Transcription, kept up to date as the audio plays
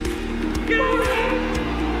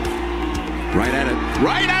Right at it.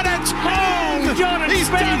 Right at it. Oh, He's done it. He's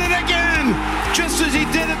done it again. Just as he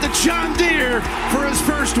did at the John Deere for his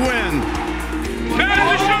first win.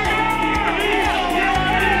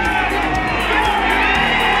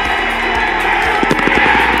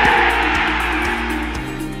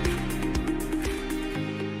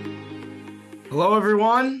 Hello,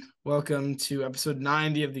 everyone. Welcome to episode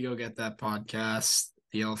 90 of the Go Get That podcast.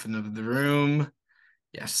 The elephant of the room.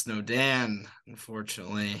 Yes, no Dan,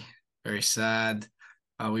 unfortunately. Very sad.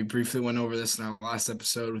 We briefly went over this in our last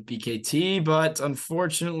episode with BKT, but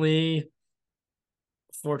unfortunately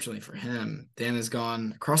for him, Dan has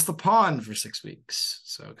gone across the pond for 6 weeks.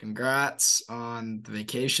 So congrats on the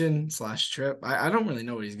vacation / trip. I don't really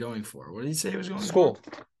know what he's going for. What did he say he was going School.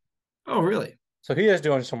 for? Oh, really? So he is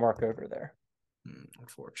doing some work over there.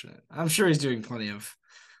 Unfortunate. I'm sure he's doing plenty of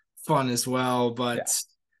fun as well, but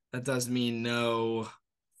that does mean no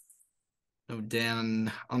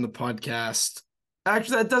Dan on the podcast.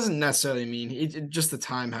 Actually, that doesn't necessarily mean just the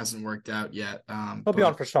time hasn't worked out yet. He'll be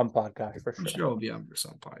on for some podcast for sure. I'm sure he'll be on for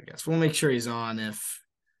some podcast. We'll make sure he's on if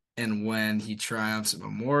and when he triumphs at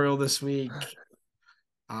Memorial this week.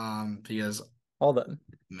 Because Hold on.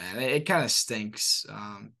 man, it kind of stinks.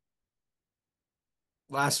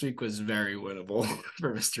 Last week was very winnable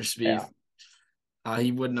for Mr. Spieth. Yeah.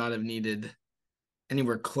 He would not have needed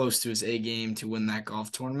anywhere close to his A game to win that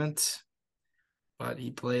golf tournament, but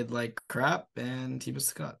he played like crap and he was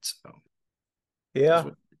the cut. So yeah,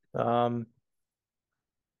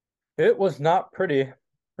 it was not pretty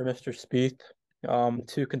for Mr. Spieth.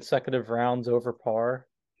 2 consecutive rounds over par.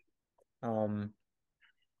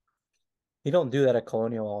 He don't do that at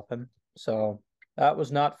Colonial often, so that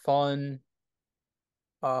was not fun.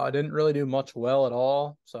 Didn't really do much well at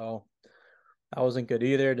all, so that wasn't good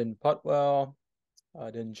either. Didn't putt well,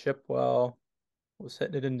 didn't chip well, was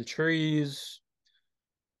hitting it into trees.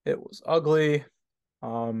 It was ugly.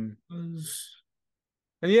 And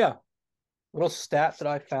yeah, little stat that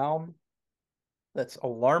I found that's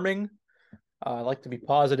alarming. I like to be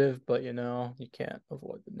positive, but you can't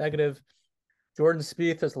avoid the negative. Jordan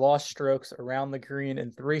Spieth has lost strokes around the green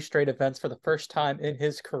in 3 straight events for the first time in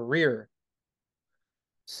his career.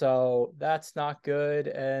 So that's not good.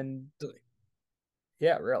 And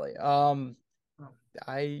yeah, really.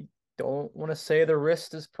 I don't want to say the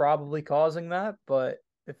wrist is probably causing that, but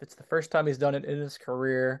if it's the first time he's done it in his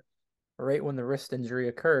career, right when the wrist injury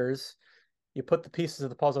occurs, you put the pieces of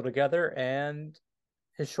the puzzle together and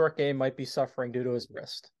his short game might be suffering due to his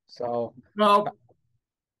wrist. So, well, at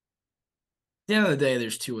the end of the day,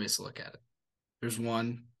 there's 2 ways to look at it. There's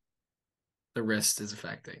one, the wrist is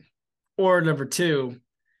affecting. Or number 2,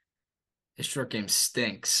 his short game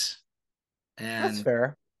stinks. And that's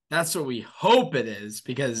fair. That's what we hope it is,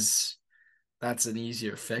 because that's an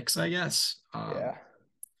easier fix, I guess.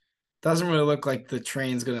 Doesn't really look like the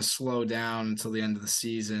train's going to slow down until the end of the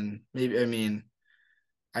season.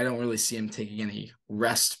 I don't really see him taking any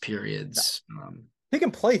rest periods. He can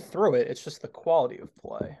play through it. It's just the quality of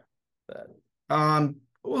play. Well,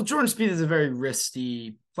 Jordan Spieth is a very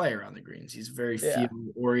wristy player on the greens. He's very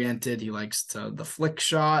field-oriented. He likes the flick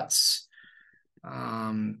shots.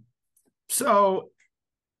 So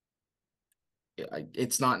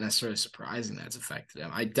it's not necessarily surprising that it's affected him.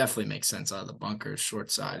 I definitely make sense out of the bunkers,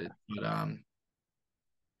 short-sided, but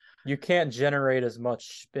you can't generate as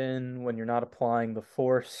much spin when you're not applying the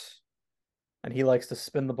force. And he likes to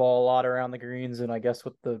spin the ball a lot around the greens. And I guess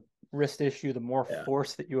with the wrist issue, the more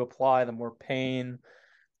force that you apply, the more pain.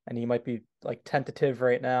 And he might be like tentative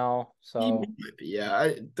right now. So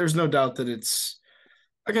there's no doubt that it's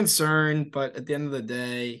a concern, but at the end of the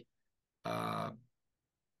day, the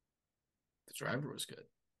driver was good.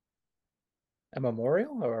 A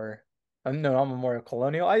Memorial or no, not Memorial,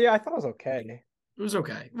 Colonial. I thought it was okay. It was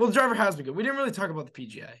okay. Well, the driver has been good. We didn't really talk about the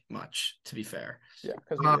PGA much, to be fair. Yeah,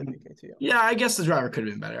 because we did BKT. Yeah, I guess the driver could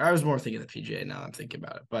have been better. I was more thinking the PGA now that I'm thinking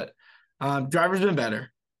about it, but driver's been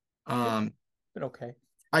better. Been okay.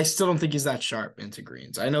 I still don't think he's that sharp into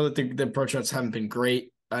greens. I know that the approach shots haven't been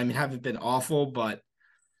great. Haven't been awful, but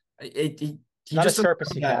he not just as sharp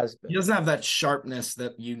as he has been. He doesn't have that sharpness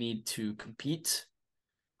that you need to compete.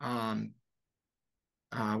 What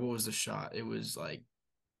was the shot? It was like,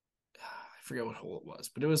 I forget what hole it was,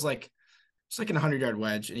 but it was like a 100-yard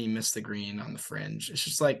wedge and he missed the green on the fringe. It's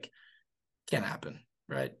just like, can't happen,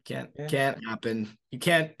 right? Can't happen. You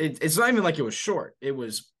can't, it's not even like it was short. It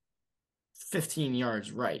was 15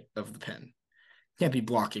 yards right of the pin. Can't be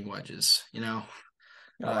blocking wedges, No,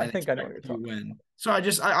 I think I know what you're talking about. So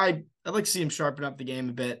I'd like to see him sharpen up the game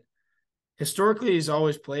a bit. Historically, he's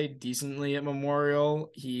always played decently at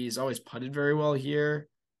Memorial. He's always putted very well here.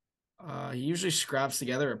 He usually scraps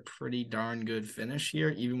together a pretty darn good finish here,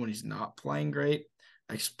 even when he's not playing great.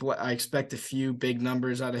 I expect a few big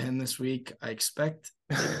numbers out of him this week. I expect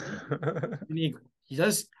he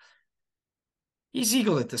does. He's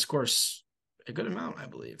eagled at this course a good amount, I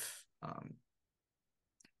believe.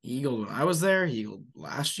 He eagled when I was there. He eagled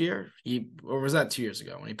last year. Or was that 2 years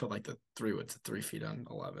ago when he put like the 3 feet on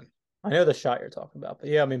 11? I know the shot you're talking about, but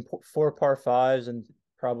yeah, I mean, 4 par 5s and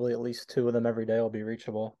probably at least 2 of them every day will be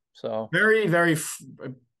reachable. So very, very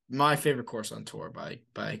my favorite course on tour by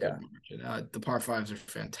a good yeah. margin. The par 5s are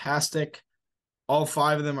fantastic. All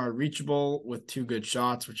 5 of them are reachable with 2 good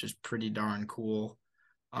shots, which is pretty darn cool.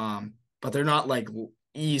 But they're not like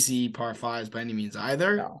easy par 5s by any means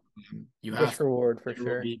either. No. You Risk have reward for there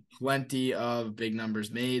sure. will be plenty of big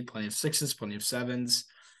numbers made, plenty of 6s, plenty of 7s.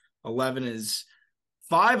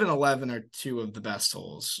 5 and 11 are 2 of the best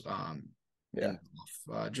holes. Yeah.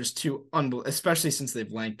 Just 2 especially since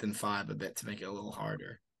they've lengthened 5 a bit to make it a little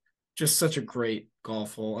harder. Just such a great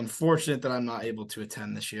golf hole. Unfortunate that I'm not able to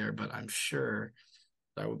attend this year, but I'm sure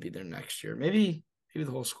that would be there next year. Maybe the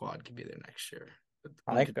whole squad could be there next year.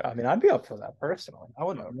 I mean, I'd be up for that personally. I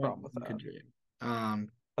wouldn't have a problem with that. Could dream.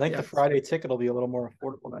 I think the Friday ticket will be a little more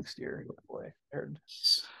affordable next year.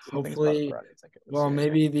 Hopefully, well,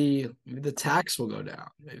 maybe the tax will go down.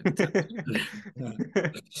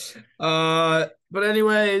 But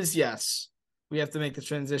anyways, yes, we have to make the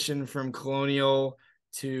transition from Colonial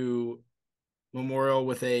to Memorial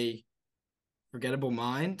with a forgettable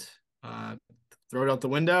mind. Throw it out the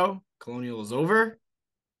window. Colonial is over.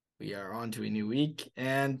 We are on to a new week,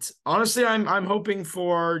 and honestly, I'm hoping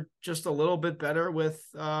for just a little bit better with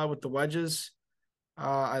the wedges.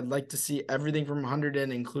 I'd like to see everything from 100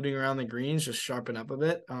 in, including around the greens, just sharpen up a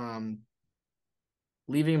bit.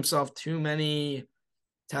 Leaving himself too many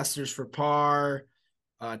testers for par,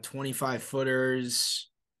 25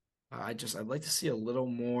 footers. I'd like to see a little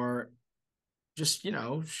more, just,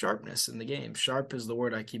 sharpness in the game. Sharp is the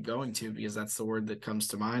word I keep going to because that's the word that comes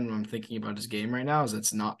to mind when I'm thinking about his game right now. Is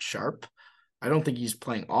it's not sharp. I don't think he's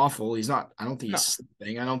playing awful. He's not. I don't think he's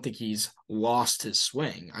slipping. I don't think he's lost his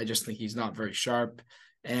swing. I just think he's not very sharp,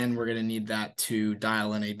 and we're gonna need that to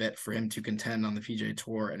dial in a bit for him to contend on the PGA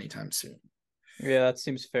Tour anytime soon. Yeah, that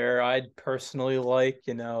seems fair. I'd personally like,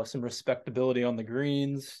 some respectability on the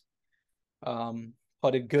greens.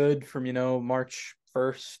 Putted good from, March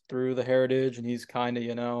 1st through the Heritage, and he's kind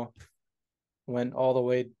of, went all the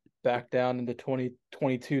way back down into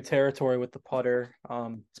 2022 territory with the putter.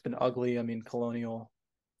 It's been ugly. I mean, Colonial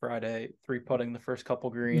Friday 3-putting the first couple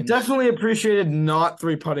greens. Definitely appreciated not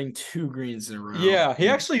 3-putting 2 greens in a row. Yeah, he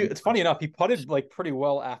actually, it's funny enough, he putted like pretty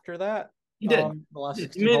well after that. He did. The last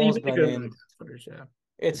 16 holes, but yeah.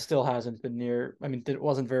 It still hasn't been near. I mean, it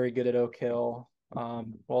wasn't very good at Oak Hill.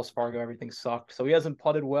 Wells Fargo, everything sucked. So he hasn't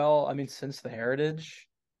putted well, I mean, since the Heritage,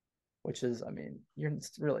 which is, I mean,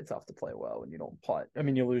 it's really tough to play well when you don't putt. I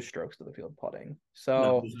mean, you lose strokes to the field putting.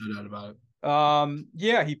 So there's no doubt about it.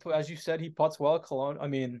 Yeah, as you said, he putts well at Colonial. I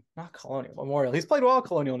mean, not Colonial, Memorial. He's played well at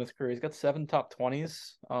Colonial in his career. He's got 7 top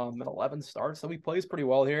 20s, and 11 starts. So he plays pretty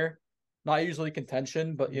well here. Not usually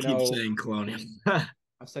contention, but Keep saying Colonial. I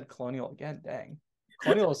said Colonial again. Dang,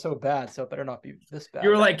 Colonial is so bad, so it better not be this bad.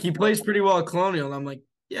 You were like, he plays pretty well at Colonial, and I'm like,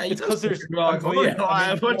 yeah, it's because there's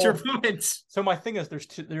what's your points? So my thing is,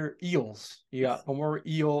 there are eels. You got Memorial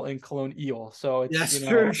Eel and Cologne Eel. So it's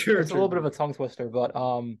true. It's a little bit of a tongue twister, but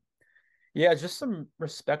yeah, just some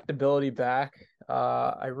respectability back.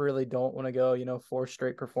 I really don't want to go, 4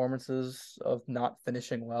 straight performances of not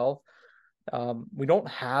finishing well. We don't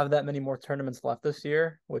have that many more tournaments left this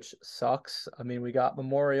year, which sucks. I mean, we got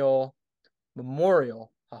Memorial.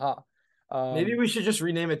 Haha. Maybe we should just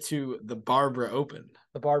rename it to the Barbara Open.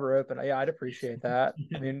 The Barbara Open. Yeah, I'd appreciate that.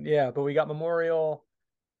 I mean, yeah, but we got Memorial,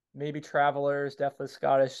 maybe Travelers, definitely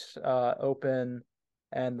Scottish Open,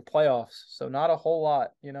 and the playoffs. So not a whole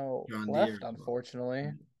lot, left,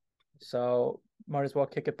 unfortunately. So might as well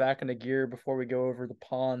kick it back into gear before we go over the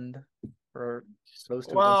pond for those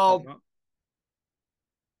two. Well,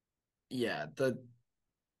 yeah,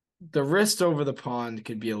 the wrist over the pond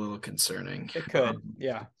could be a little concerning. It could,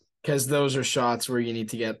 yeah. Because those are shots where you need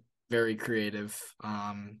to get very creative.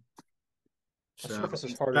 So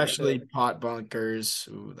especially pot bunkers.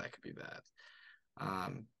 Ooh, that could be bad.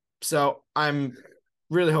 So I'm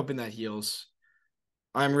really hoping that heals.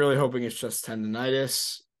 I'm really hoping it's just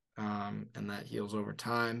tendonitis, and that heals over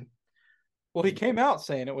time. Well, he came out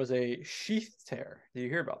saying it was a sheath tear. Did you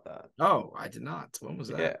hear about that? Oh, I did not. When was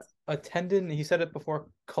that? Yeah, a tendon. He said it before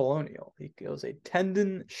Colonial. It was a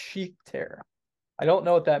tendon sheath tear. I don't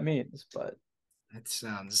know what that means, but that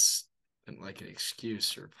sounds like an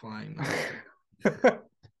excuse for playing.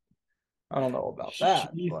 I don't know about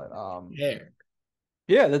that, Sheath but hair.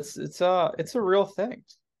 yeah, it's a real thing,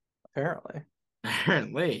 apparently.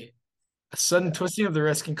 Apparently, a sudden Yeah. twisting of the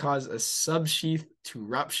wrist can cause a subsheath to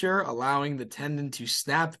rupture, allowing the tendon to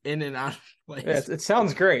snap in and out of Yeah, place. it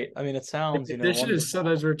sounds great. I mean, it The sounds, condition is wonderful.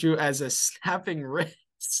 sometimes referred to as a snapping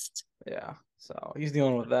wrist. Yeah. So he's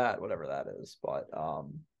dealing with that, whatever that is. But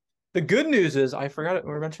the good news is I forgot it.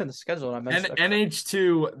 We were mentioning the schedule, and I And mentioned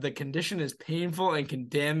NH2, the condition is painful and can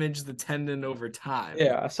damage the tendon over time.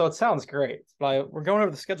 yeah, so it sounds great. But we're going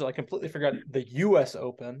over the schedule. I completely forgot the US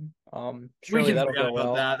Open. We Surely can that'll forget go about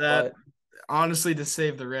well. that. That But honestly, to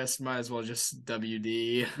save the wrist, might as well just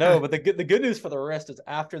WD. no, but the good news for the rest is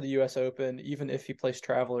after the US Open, even if he plays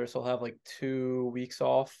Travelers, he'll have like 2 weeks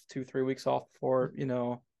off, 3 weeks off before, You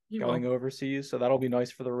going will. overseas. So that'll be nice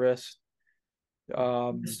for the wrist.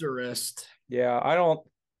 Mr. Wrist. Yeah, I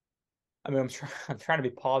mean, I'm trying to be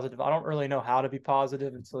positive. I don't really know how to be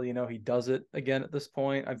positive until he does it again at this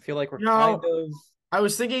point. I feel like we're kind No, of I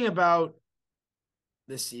was thinking about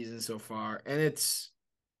this season so far, and it's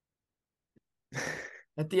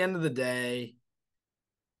at the end of the day,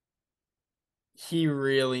 he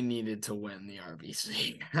really needed to win the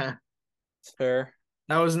RBC. it's fair.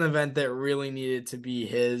 That was an event that really needed to be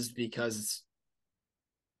his because,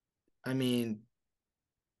 I mean,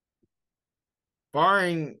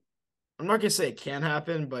 barring, I'm not going to say it can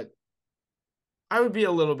happen, but I would be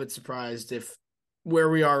a little bit surprised if where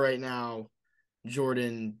we are right now,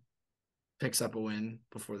 Jordan picks up a win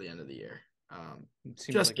before the end of the year. It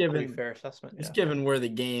seems Just like a pretty given, fair assessment. just Yeah. given where the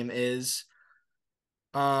game is.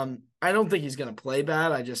 I don't think he's going to play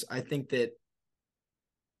bad. I think that,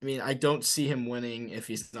 I mean, I don't see him winning if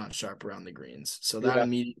he's not sharp around the greens. So that Yeah.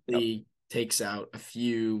 immediately takes out a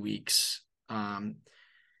few weeks. And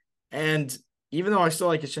even though I still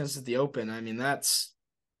like his chances at the Open, I mean, it's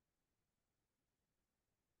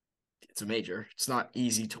a major. It's not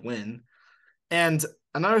easy to win. And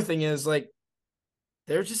another thing is, like,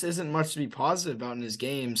 there just isn't much to be positive about in his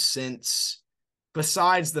game since,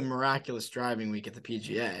 besides the miraculous driving week at the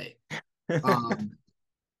PGA,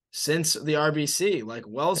 since the RBC. Like,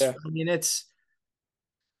 Wells, Yeah. I mean,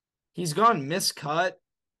 he's gone miscut,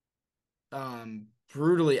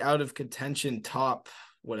 brutally out of contention, top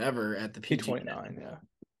whatever at the PGA, P29. Yeah.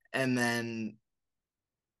 and then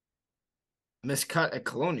miscut at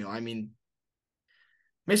Colonial. I mean,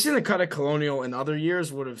 missing the cut at Colonial in other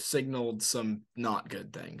years would have signaled some not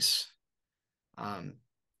good things. I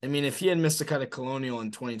mean, if he had missed a cut at Colonial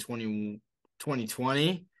in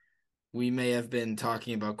 2020, we may have been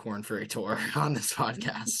talking about Corn Ferry Tour on this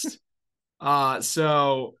podcast.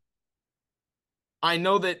 So I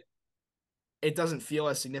know that it doesn't feel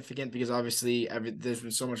as significant because obviously there's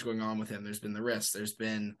been so much going on with him. There's been the wrist. There's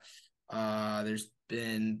been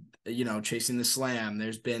chasing the slam.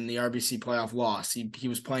 There's been the RBC playoff loss. He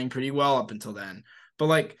was playing pretty well up until then. But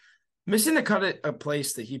like missing the cut at a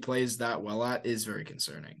place that he plays that well at is very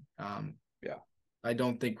concerning. Yeah. I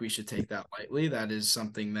don't think we should take that lightly. That is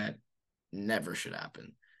something that never should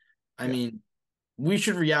happen. I mean, we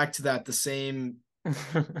should react to that the same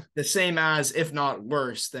as, if not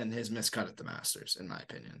worse, than his miscut at the Masters, in my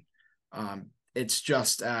opinion. It's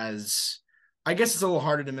just as, I guess it's a little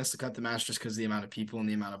harder to miss the cut at the Masters because of the amount of people and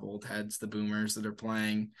the amount of old heads, the boomers that are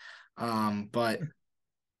playing. But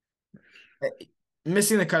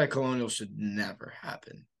missing the cut at Colonial should never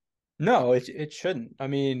happen. No, it shouldn't. I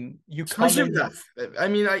mean, you come Especially in. with that. I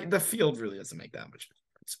mean, the field really doesn't make that much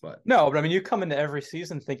difference. But No, but I mean, you come into every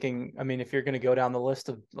season thinking. I mean, if you're going to go down the list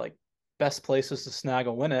of like best places to snag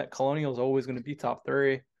a win at, Colonial is always going to be top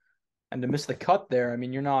 3, and to miss the cut there, I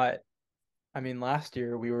mean, you're not. I mean, last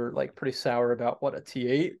year we were like pretty sour about what a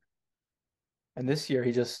T8, and this year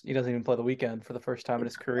he doesn't even play the weekend for the first time in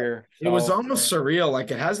his career. it was almost surreal.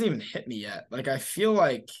 Like, it hasn't even hit me yet. Like, I feel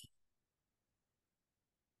like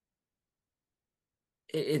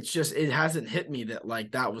it hasn't hit me that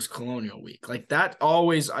like that was Colonial week. Like, that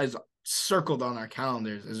always is circled on our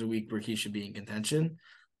calendars as a week where he should be in contention,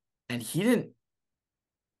 and he didn't.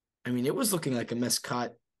 I mean, it was looking like a miscut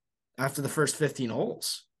after the first 15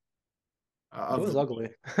 holes. It was ugly.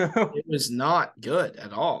 It was not good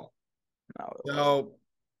at all. No, So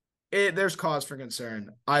there's cause for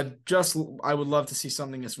concern. I would love to see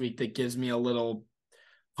something this week that gives me a little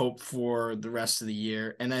hope for the rest of the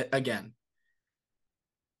year. And again,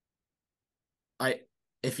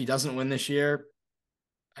 if he doesn't win this year,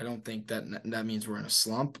 I don't think that means we're in a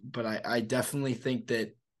slump. But I definitely think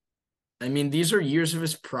that, I mean, these are years of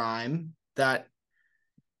his prime that,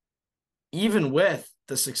 even with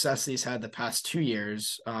the success he's had the past 2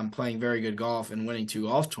 years, playing very good golf and winning 2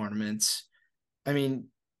 golf tournaments, I mean,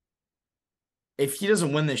 if he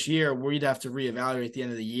doesn't win this year, we'd have to reevaluate at the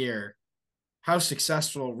end of the year how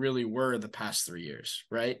successful really were the past 3 years,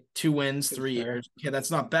 right? 2 wins, 3 years. Okay,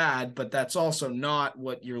 that's not bad, but that's also not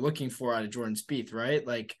what you're looking for out of Jordan Spieth, right?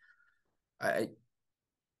 Like,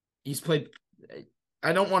 he's played.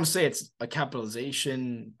 I don't want to say it's a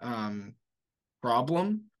capitalization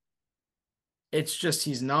problem. It's just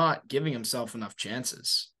he's not giving himself enough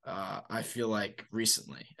chances. I feel like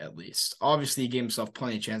recently, at least. Obviously, he gave himself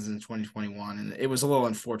plenty of chances in 2021, and it was a little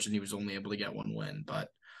unfortunate he was only able to get 1 win, but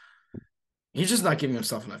he's just not giving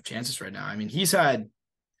himself enough chances right now. I mean, he's had,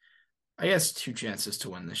 I guess, 2 chances to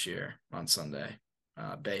win this year on Sunday,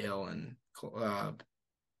 Bay Hill and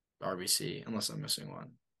RBC, unless I'm missing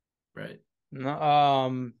one, right?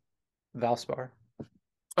 No, Valspar.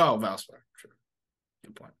 Oh, Valspar, sure.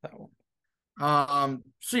 Good point. That one.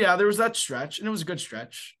 So yeah, there was that stretch, and it was a good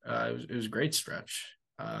stretch. It was a great stretch.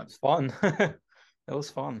 It's fun. It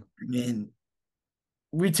was fun. I mean,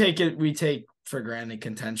 we take for granted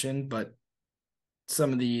contention, but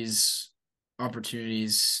some of these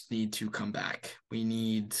opportunities need to come back. We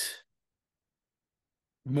need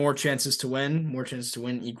more chances to win. More chances to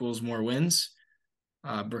win equals more wins.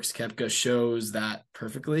 Brooks Koepka shows that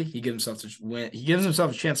perfectly. He gives himself to win. He gives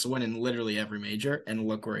himself a chance to win in literally every major, and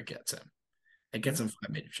look where it gets him. It gets him 5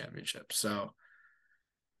 major championships. So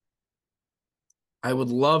I would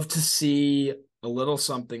love to see a little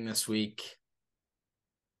something this week.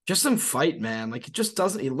 Just some fight, man. Like, it just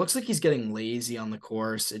doesn't. It looks like he's getting lazy on the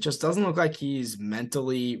course. It just doesn't look like he's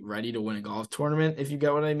mentally ready to win a golf tournament, if you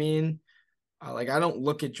get what I mean. Like, I don't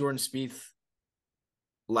look at Jordan Spieth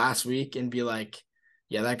last week and be like,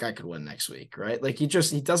 yeah, that guy could win next week, right? Like, he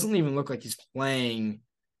doesn't even look like he's playing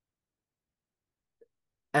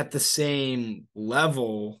at the same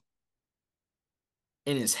level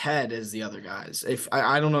in his head as the other guys. If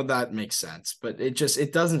I don't know if that makes sense, but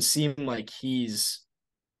it doesn't seem like he's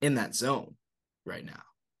in that zone right now.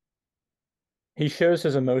 He shows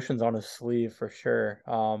his emotions on his sleeve for sure.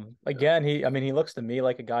 Again, he looks to me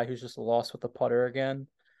like a guy who's just lost with the putter again.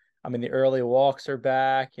 I mean, the early walks are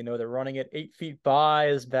back. You know, they're running it 8 feet by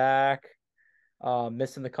is back.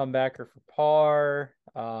 Missing the comebacker for par.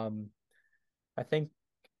 I think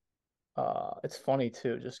it's funny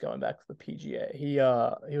too, just going back to the PGA.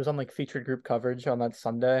 He was on like featured group coverage on that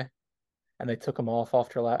Sunday, and they took him off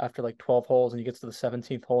after like 12 holes, and he gets to the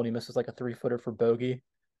 17th hole and he misses like a 3-footer for bogey,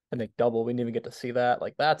 and they double. We didn't even get to see that.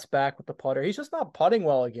 Like, that's back with the putter. He's just not putting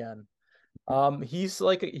well again.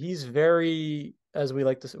 He's very, as we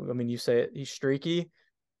like to say, I mean, you say it, he's streaky.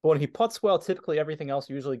 But when he putts well, typically everything else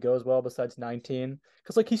usually goes well besides 19.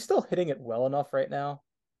 Because like he's still hitting it well enough right now.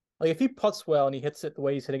 Like, if he putts well and he hits it the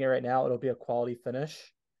way he's hitting it right now, it'll be a quality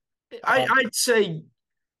finish. I'd say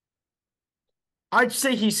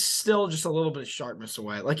he's still just a little bit of sharpness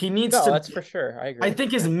away. Like, he needs to. That's for sure. I agree. I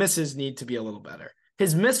think his misses need to be a little better.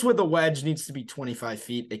 His miss with a wedge needs to be 25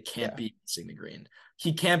 feet. It can't be missing the green.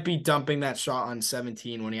 He can't be dumping that shot on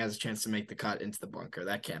 17 when he has a chance to make the cut into the bunker.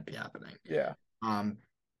 That can't be happening. Yeah.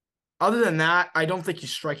 Other than that, I don't think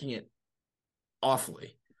he's striking it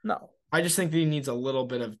awfully. No. I just think that he needs a little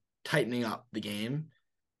bit of tightening up the game.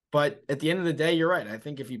 But at the end of the day, you're right. I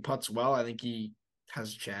think if he putts well, I think he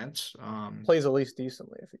has a chance. Plays at least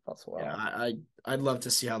decently if he putts well. Yeah, I'd love to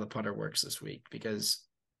see how the putter works this week, because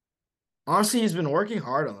honestly, he's been working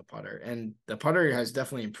hard on the putter, and the putter has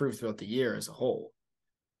definitely improved throughout the year as a whole.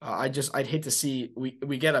 I'd hate to see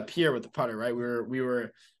we get up here with the putter, right? We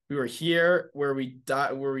were here where we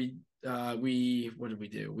what did we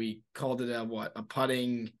do? We called it a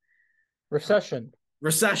putting recession.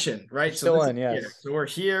 Recession, right? Still in, yes. So we're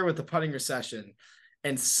here with the putting recession.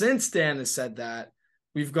 And since Dan has said that,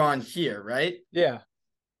 we've gone here, right? Yeah.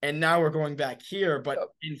 And now we're going back here, but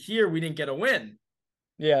in here we didn't get a win.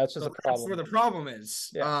 Yeah, that's just a problem. That's where the problem is.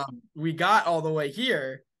 Yeah. We got all the way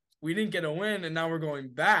here. We didn't get a win, and now we're going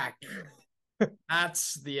back.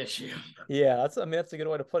 That's the issue. Yeah, that's a good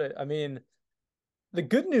way to put it. I mean, the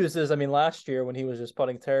good news is, last year when he was just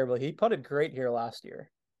putting terribly, he putted great here last year.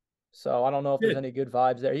 So I don't know if there's any good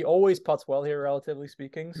vibes there. He always putts well here, relatively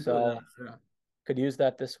speaking. So could use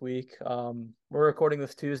that this week. We're recording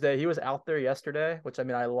this Tuesday. He was out there yesterday, which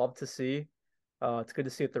I love to see. It's good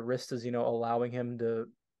to see that the wrist is, allowing him to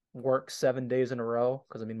work 7 days in a row.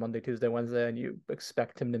 Because Monday, Tuesday, Wednesday, and you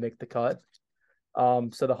expect him to make the cut.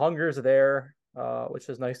 So the hunger is there, which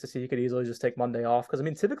is nice to see. He could easily just take Monday off. Because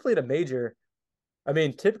typically at a major,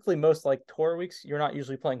 typically most like tour weeks, you're not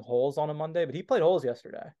usually playing holes on a Monday, but he played holes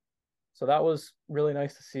yesterday. So that was really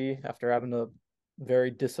nice to see after having a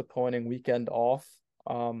very disappointing weekend off.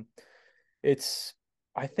 I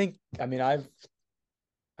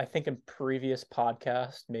I think in previous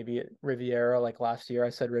podcast, maybe at Riviera, like last year, I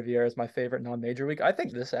said Riviera is my favorite non-major week. I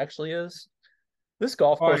think this actually is. This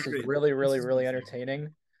golf Oh, I course is agree. really, This really, is my really favorite.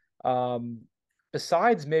 entertaining. Um,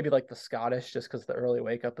 Besides maybe like the Scottish, just because the early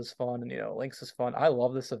wake up is fun and Links is fun. I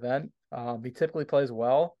love this event. He typically plays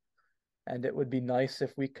well, and it would be nice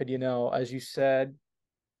if we could, as you said,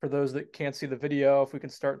 for those that can't see the video, if we can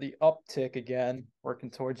start the uptick again, working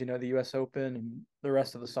towards, the US Open and the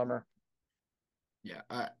rest of the summer. Yeah,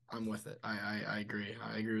 I'm with it. I agree.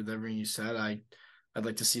 I agree with everything you said. I'd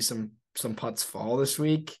like to see some putts fall this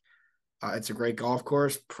week. It's a great golf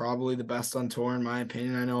course, probably the best on tour in my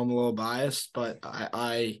opinion. I know I'm a little biased, but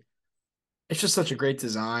I it's just such a great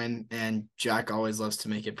design, and Jack always loves to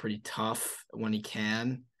make it pretty tough when he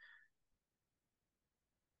can.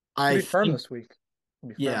 It'll I be firm think, this week.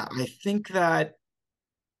 It'll be yeah, firm. I think that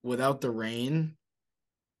without the rain,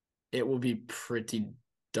 it will be pretty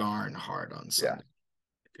darn hard on Yeah. Sunday,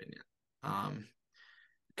 in my opinion.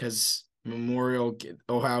 Because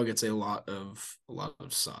Ohio gets a lot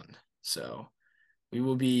of sun, so we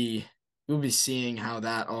will be seeing how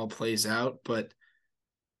that all plays out. But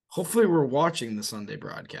hopefully, we're watching the Sunday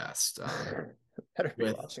broadcast Better be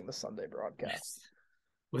with watching the Sunday broadcast.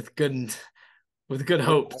 with good with good Good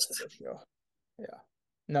hopes. golf ratio. Yeah.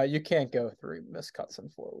 No, you can't go 3 missed cuts in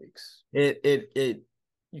 4 weeks. It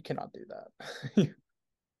You cannot do that.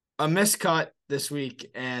 a miscut this week,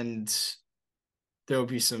 and there will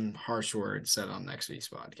be some harsh words said on next week's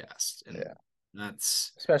podcast, and Yeah.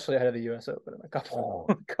 that's Especially ahead of the US Open in a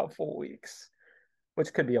couple weeks,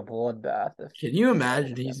 which could be a bloodbath if can you it doesn't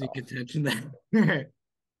imagine get he's in off. contention there?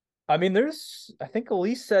 I mean, I think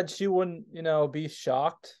Elise said she wouldn't, be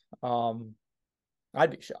shocked.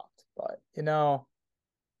 I'd be shocked, but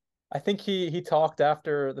I think he talked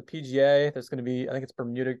after the PGA. There's going to be, I think it's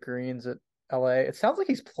Bermuda Greens at LA. It sounds like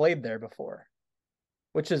he's played there before,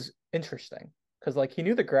 which is interesting because like he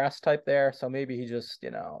knew the grass type there, so maybe he just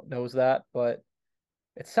knows that. But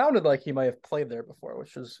it sounded like he might have played there before,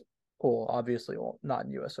 which is cool. Obviously, well, not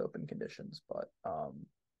in U.S. Open conditions, but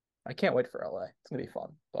I can't wait for LA. It's gonna be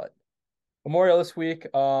fun. But Memorial this week.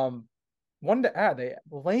 Wanted to add they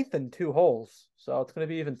lengthened 2 holes, so it's gonna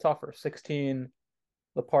be even tougher. 16,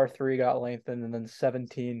 the par 3 got lengthened, and then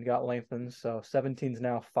 17 got lengthened. So 17 is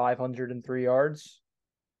now 503 yards.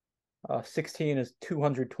 16 is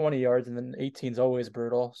 220 yards, and then 18 is always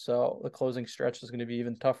brutal. So the closing stretch is going to be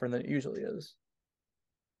even tougher than it usually is.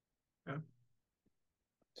 Yeah.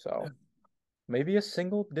 So maybe a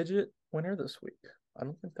single digit winner this week. I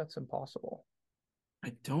don't think that's impossible.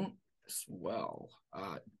 I don't as well.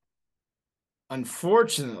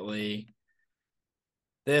 Unfortunately,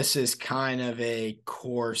 this is kind of a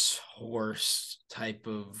course horse type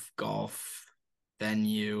of golf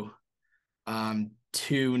venue.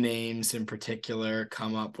 2 names in particular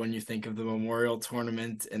come up when you think of the Memorial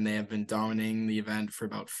Tournament, and they have been dominating the event for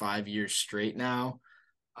about 5 years straight now.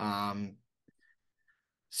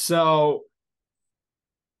 So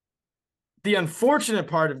the unfortunate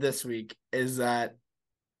part of this week is that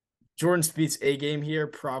Jordan Spieth's A game here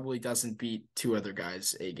probably doesn't beat 2 other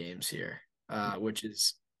guys' A games here, which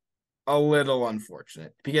is a little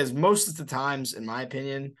unfortunate because most of the times, in my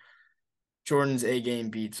opinion, Jordan's A game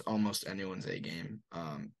beats almost anyone's A game,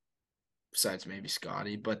 besides maybe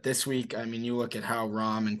Scotty. But this week, I mean, you look at how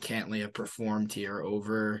Rahm and Cantlay have performed here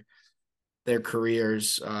over their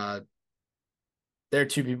careers. They're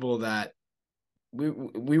 2 people that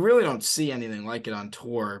we really don't see anything like it on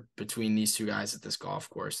tour between these 2 guys at this golf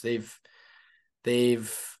course. They've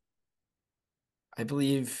I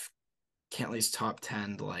believe Cantlay's top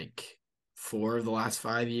 10 like 4 of the last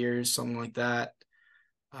 5 years, something like that.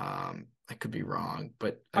 I could be wrong,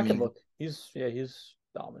 but I can mean, look. He's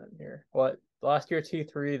dominant here. What last year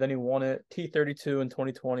T3, then he won it T32 in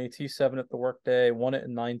 2020, T7 at the Workday, won it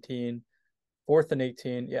in 19, 4th in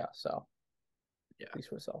 18. Yeah, so yeah, speaks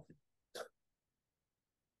for itself.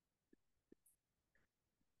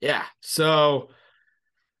 yeah. So,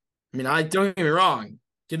 I mean, I don't get me wrong.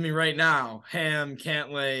 Give me right now, Ham,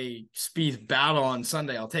 Cantlay, Spieth battle on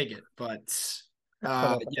Sunday. I'll take it. But I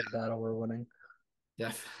don't know if yeah, it's a battle we're winning.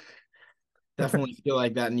 definitely feel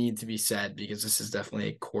like that needs to be said because this is definitely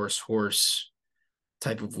a course horse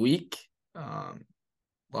type of week. A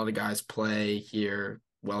lot of guys play here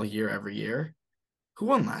every year. Who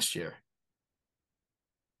won last year?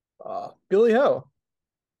 Billy Ho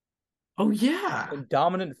Oh yeah, in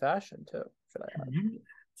dominant fashion too. Should I add?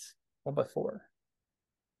 1 by 4.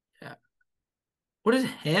 Yeah. What did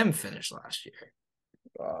Ham finish last year?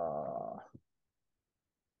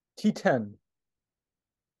 T10.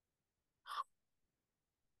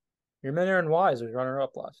 Your man Aaron Wise was runner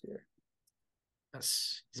up last year.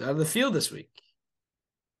 Yes, he's out of the field this week.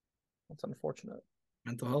 That's unfortunate.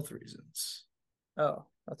 Mental health reasons. Oh,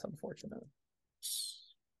 that's unfortunate.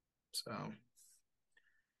 So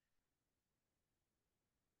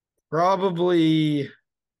probably,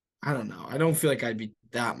 I don't know. I don't feel like I'd be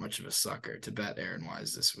that much of a sucker to bet Aaron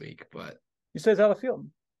Wise this week, but You say he's out of the field.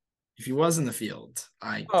 if he was in the field,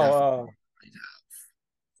 I Oh, definitely might have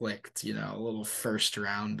flicked, a little first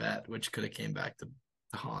round bet, which could have came back to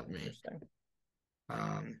haunt me. interesting.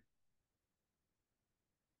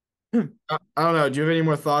 I don't know. Do you have any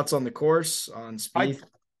more thoughts on the course, on Spieth?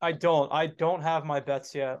 I don't. I don't have my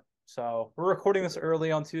bets yet. So we're recording this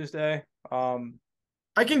early on Tuesday.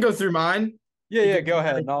 I can go through mine. Yeah, go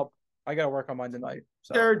ahead. And I gotta work on mine tonight.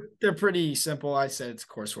 So They're pretty simple. I said it's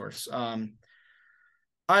course horse.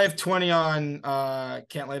 I have 20 on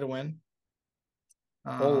Cantlay to win.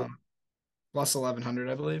 Plus 1100,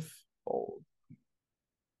 I believe. Bold.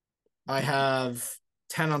 I have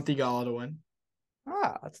 10 on Theegala to win.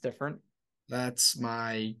 That's different. That's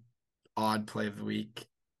my odd play of the week.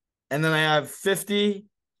 And then I have 50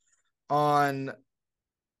 on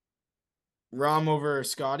Rahm over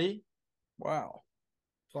Scotty. Wow.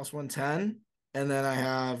 Plus 110. And then I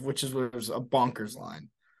have, which was a bonkers line.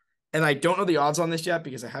 And I don't know the odds on this yet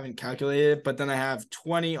because I haven't calculated it, but then I have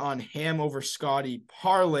 20 on Ham over Scotty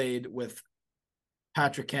parlayed with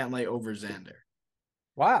Patrick Cantlay over Xander.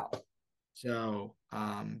 Wow. So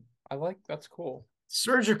I like that's cool.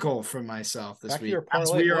 Surgical for myself this week.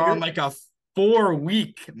 As we are on like a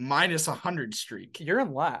 4-week minus 100 streak. You're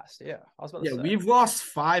in last. Yeah. I was about to say. We've lost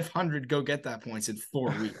 500 go get that points in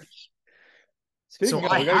 4 weeks. So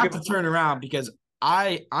I have to turn around because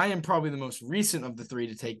I am probably the most recent of the three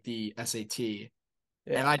to take the SAT,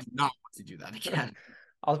 and I do not want to do that again.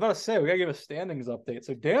 I was about to say, we got to give a standings update.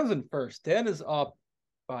 So Dan's in first. Dan is up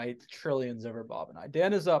by trillions over Bob and I.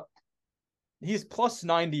 Dan is up. He's plus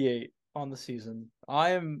 98 on the season. I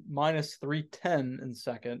am minus 310 in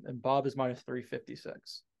second, and Bob is minus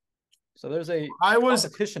 356. So there's a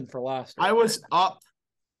competition for last. I was up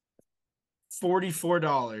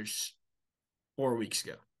 $44 4 weeks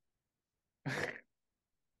ago.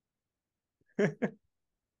 It's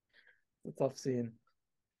a tough scene.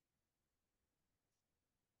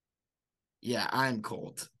 Yeah, I'm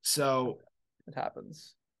cold. So it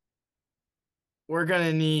happens. We're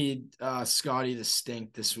gonna need Scotty to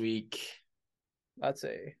stink this week. That's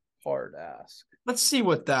a hard ask. Let's see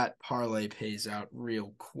what that parlay pays out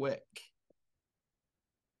real quick. I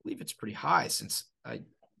believe it's pretty high since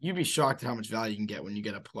you'd be shocked at how much value you can get when you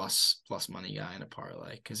get a plus money guy in a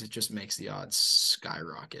parlay because it just makes the odds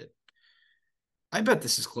skyrocket. I bet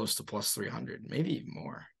this is close to plus 300, maybe even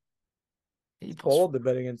more. It's bold to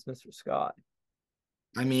bet against Mr. Scott.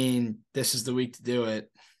 I mean, this is the week to do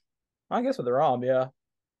it. I guess with the Rahm, yeah.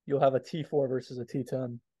 You'll have a T4 versus a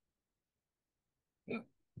T10.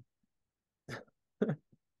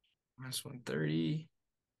 Minus 130,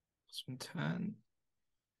 plus 110.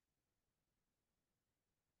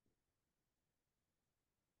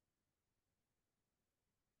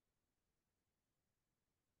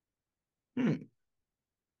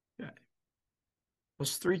 Okay.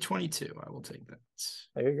 Plus 322. I will take that.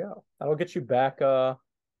 There you go. That'll get you back. It'll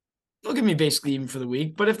get me basically even for the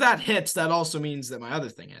week. But if that hits, that also means that my other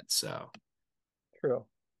thing hits. So true.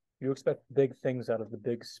 You expect big things out of the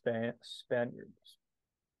big Spaniards.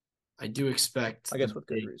 I do expect, I guess with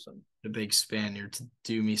good reason, the big Spaniard to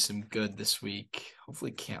do me some good this week.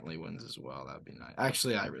 Hopefully Cantlay wins as well. That would be nice.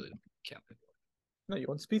 Actually, I really don't Cantlay. No, you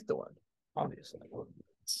want Spieth to win, obviously.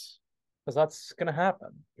 Because that's going to happen.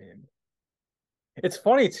 I mean, it's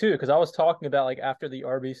funny, too, because I was talking about, like, after the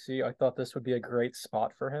RBC, I thought this would be a great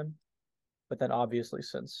spot for him. But then, obviously,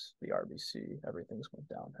 since the RBC, everything's went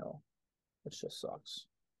downhill, which just sucks.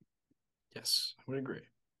 Yes, I would agree.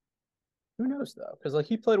 Who knows, though? Because, like,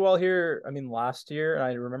 he played well here, I mean, last year. And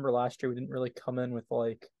I remember last year we didn't really come in with,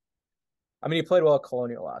 like... I mean, he played well at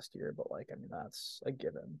Colonial last year, but, like, I mean, that's a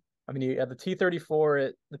given. I mean, he had the T34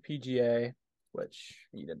 at the PGA, which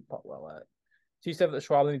he didn't putt well at. T7 at the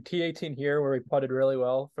Schwab, and T18 here, where he putted really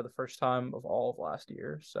well for the first time of all of last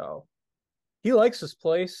year. So he likes his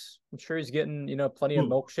place. I'm sure he's getting, plenty of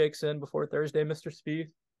milkshakes in before Thursday, Mr. Spieth.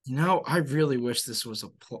 I really wish this was a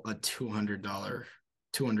 $200,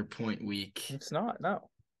 200-point week. It's not, no.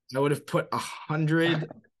 I would have put 100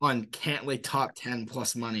 on Cantlay top 10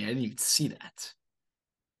 plus money. I didn't even see that.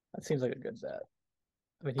 That seems like a good bet.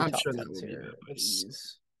 I mean, I'm sure that would be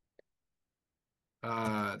nice.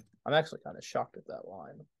 I'm actually kind of shocked at that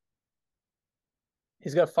line.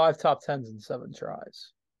 He's got 5 top 10s in 7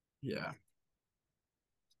 tries. Yeah.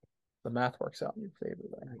 The math works out in your favor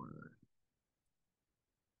there.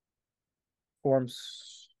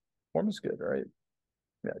 Form's is good, right?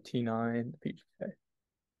 Yeah, T9, PGK. Do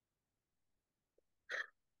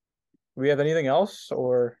we have anything else,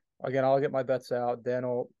 or again, I'll get my bets out. Dan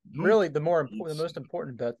will really the most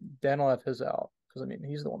important bet. Dan will have his out because I mean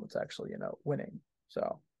he's the one that's actually winning.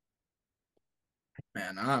 So,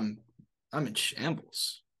 Man, I'm in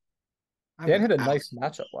shambles. Dan had a nice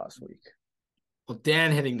matchup last week. Well,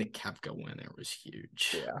 Dan hitting the Koepka winner was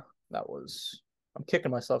huge. Yeah, that was. I'm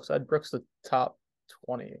kicking myself because I had Brooks the top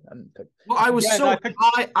 20 and picked. Well, I was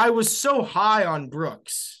I was so high on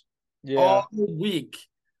Brooks all week,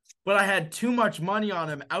 but I had too much money on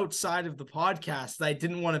him outside of the podcast that I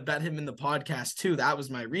didn't want to bet him in the podcast too. That was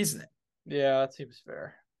my reasoning. Yeah, that seems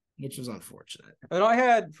fair. Which was unfortunate. And I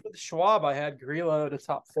had for the Schwab, I had Grillo to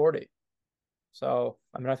top 40. So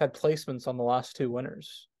I mean, I've had placements on the last two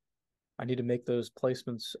winners. I need to make those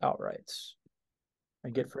placements outrights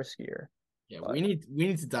and get friskier. Yeah, but we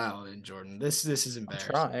need to dial it in, Jordan. This is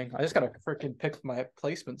embarrassing. I'm trying. I just gotta freaking pick my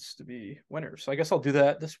placements to be winners. So I guess I'll do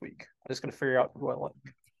that this week. I just gotta figure out who I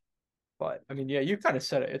like. But I mean, yeah, you kind of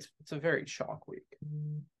said it. It's a very chalk week.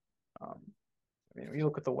 I mean, when you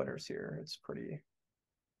look at the winners here, it's pretty.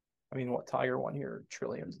 I mean, what Tiger won here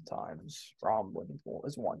trillions of times. Rahm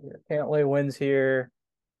is one here. Cantlay wins here.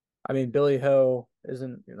 I mean, Billy Ho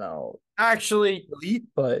isn't actually elite,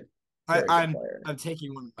 but I'm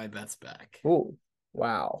taking one of my bets back. Oh,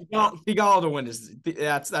 wow! Theegala to win is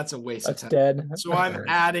that's a waste of time. Dead. So I'm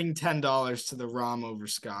adding $10 to the Rahm over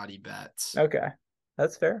Scotty bets. Okay,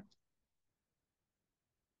 that's fair.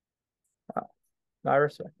 Wow. I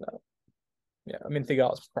respect that. Yeah, I mean,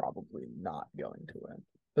 Theegala's probably not going to win,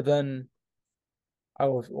 but then I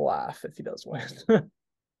will laugh if he does win. That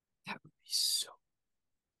would be so.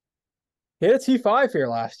 He had a T5 here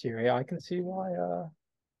last year. Yeah, I can see why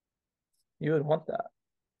you would want that.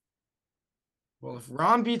 Well, if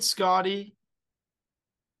Rahm beats Scotty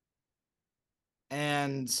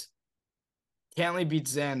and Cantlay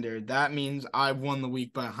beats Xander, that means I won the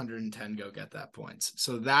week by 110 go get that points.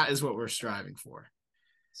 So that is what we're striving for.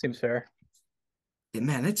 Seems fair. And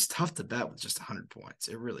man, it's tough to bet with just 100 points.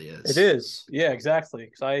 It really is. It is. Yeah, exactly.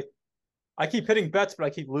 Because I keep hitting bets, but I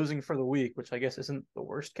keep losing for the week, which I guess isn't the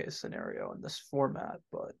worst case scenario in this format.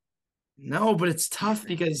 But no, but it's tough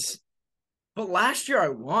because. But last year I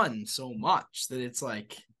won so much that it's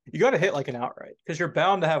like you got to hit like an outright because you're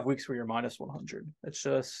bound to have weeks where you're minus 100. It's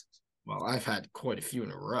just. Well, I've had quite a few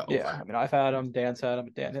in a row. Yeah, I mean, I've had them. Dan's had them.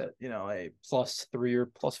 Dan hit a +3 or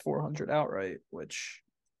 +400 outright, which.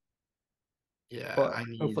 Yeah, but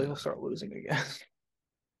hopefully he'll start losing again.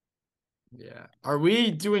 Yeah. Are we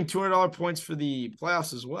doing $200 points for the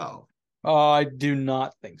playoffs as well? I do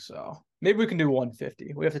not think so. Maybe we can do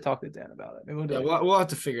 150. We have to talk to Dan about it. Maybe we'll have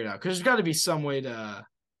to figure it out because there's got to be some way to.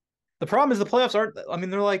 The problem is the playoffs aren't. I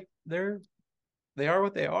mean, they are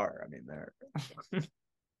what they are. I mean,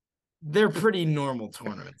 they're pretty normal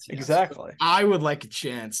tournaments. Yes. Exactly. I would like a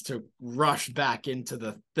chance to rush back into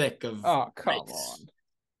the thick of. Oh, come on.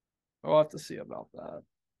 We'll have to see about that.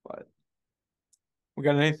 But we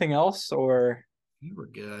got anything else, or we're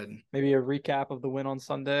good? Maybe a recap of the win on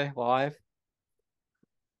Sunday live.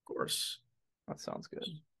 Of course. That sounds good.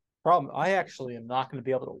 Problem, I actually am not going to be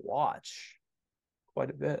able to watch quite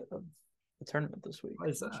a bit of the tournament this week. Why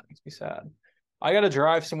is that? Makes me sad. I got to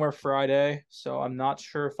drive somewhere Friday, so I'm not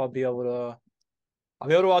sure if I'll be able to. I'll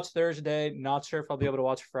be able to watch Thursday. Not sure if I'll be able to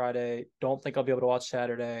watch Friday. Don't think I'll be able to watch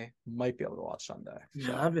Saturday. Might be able to watch Sunday.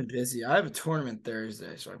 Yeah, I've been busy. I have a tournament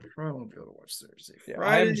Thursday, so I probably won't be able to watch Thursday. Yeah,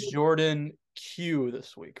 I have Jordan Q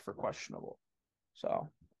this week for questionable. So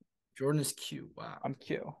Jordan is Q. Wow. I'm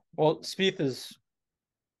Q. Well, Spieth is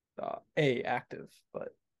A active,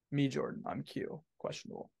 but me, Jordan, I'm Q.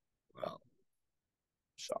 Questionable. Well,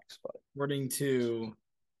 shucks, but according to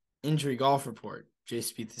Injury Golf Report, Jay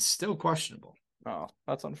Spieth is still questionable. Oh,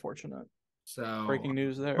 that's unfortunate. So breaking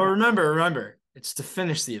news there. But remember, it's to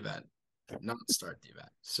finish the event, not start the event.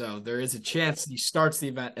 So there is a chance he starts the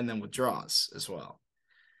event and then withdraws as well.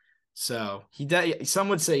 So some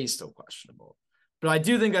would say he's still questionable. But I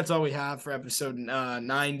do think that's all we have for episode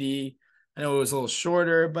 90. I know it was a little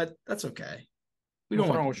shorter, but that's okay. We don't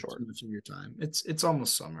want too much of your time. It's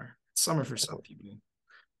almost summer. It's summer for some people.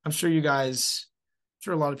 I'm sure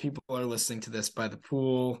a lot of people are listening to this by the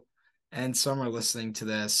pool. And some are listening to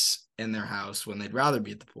this in their house when they'd rather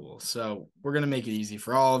be at the pool. So we're going to make it easy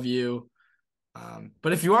for all of you.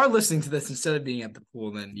 But if you are listening to this instead of being at the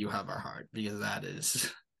pool, then you have our heart because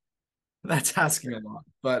that's asking a lot.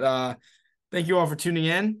 But thank you all for tuning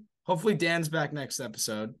in. Hopefully Dan's back next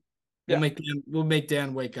episode. Yeah. We'll make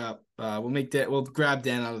Dan wake up. We'll grab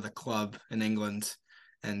Dan out of the club in England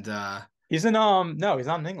and He's in no, he's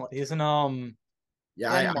not in England. He's in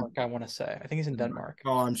Denmark, I want to say. I think he's in Denmark.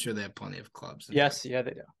 Oh, I'm sure they have plenty of clubs. Yes, yeah,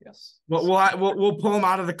 they do. Yes. We'll pull him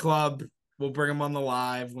out of the club. We'll bring him on the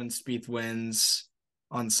live when Spieth wins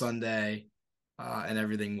on Sunday, and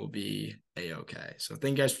everything will be a-okay. So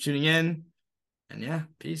thank you guys for tuning in, and yeah,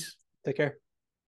 peace. Take care.